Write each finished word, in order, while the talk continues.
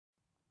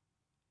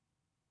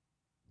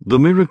The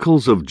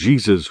miracles of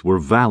Jesus were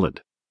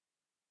valid.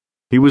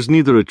 He was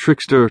neither a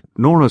trickster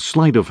nor a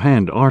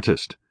sleight-of-hand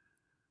artist.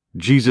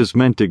 Jesus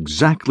meant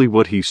exactly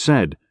what he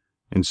said,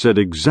 and said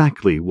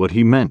exactly what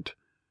he meant.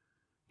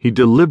 He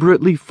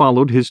deliberately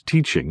followed his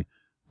teaching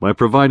by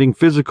providing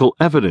physical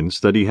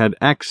evidence that he had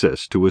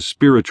access to a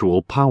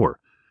spiritual power,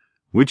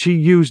 which he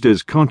used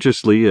as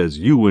consciously as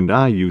you and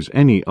I use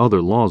any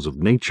other laws of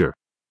nature.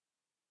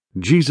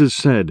 Jesus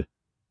said,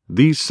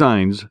 "These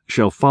signs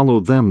shall follow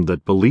them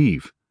that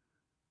believe."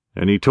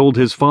 And he told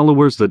his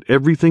followers that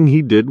everything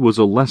he did was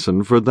a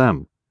lesson for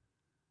them.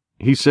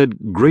 He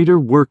said, "Greater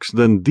works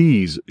than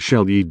these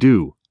shall ye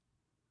do."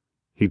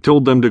 He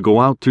told them to go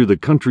out through the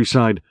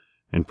countryside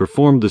and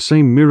perform the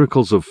same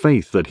miracles of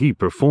faith that he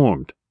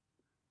performed.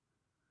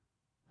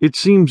 It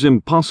seems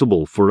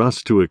impossible for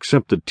us to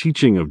accept the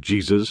teaching of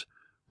Jesus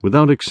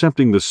without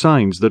accepting the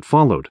signs that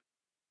followed.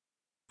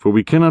 For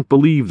we cannot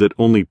believe that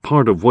only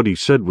part of what he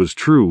said was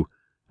true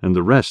and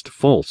the rest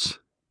false.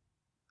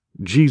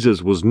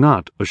 Jesus was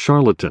not a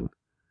charlatan.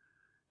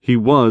 He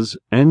was,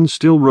 and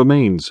still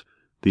remains,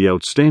 the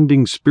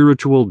outstanding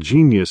spiritual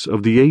genius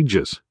of the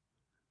ages.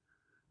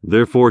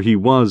 Therefore he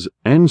was,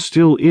 and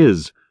still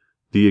is,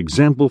 the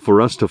example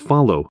for us to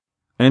follow,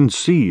 and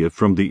see if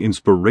from the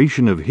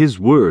inspiration of his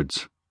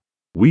words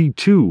we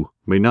too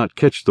may not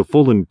catch the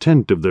full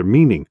intent of their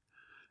meaning,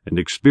 and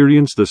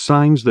experience the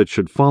signs that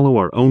should follow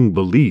our own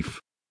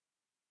belief.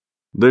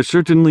 There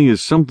certainly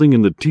is something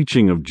in the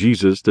teaching of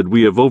Jesus that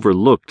we have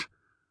overlooked,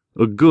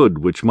 a good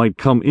which might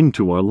come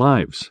into our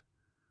lives.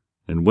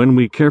 And when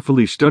we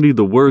carefully study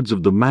the words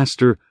of the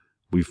Master,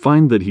 we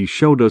find that he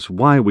showed us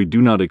why we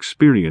do not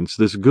experience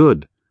this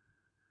good.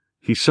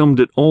 He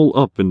summed it all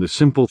up in the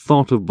simple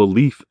thought of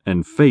belief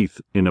and faith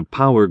in a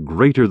power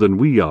greater than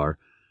we are,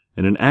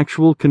 and an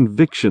actual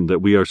conviction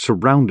that we are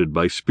surrounded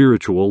by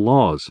spiritual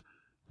laws,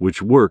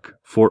 which work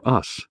for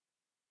us.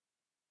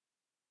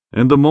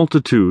 And the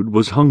multitude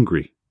was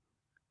hungry.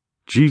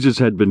 Jesus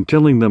had been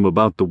telling them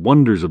about the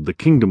wonders of the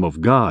kingdom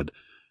of God,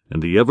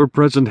 and the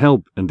ever-present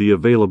help and the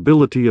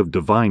availability of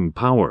divine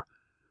power.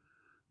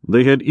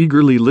 They had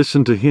eagerly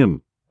listened to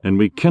him, and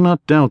we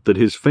cannot doubt that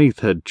his faith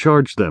had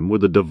charged them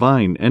with a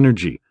divine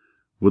energy,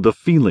 with a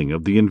feeling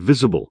of the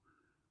invisible,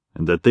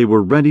 and that they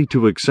were ready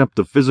to accept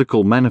the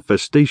physical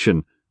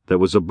manifestation that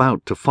was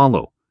about to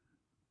follow.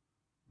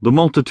 The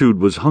multitude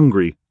was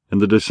hungry,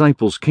 and the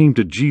disciples came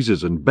to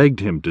Jesus and begged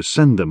him to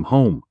send them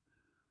home.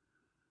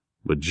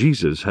 But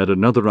Jesus had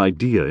another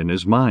idea in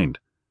his mind.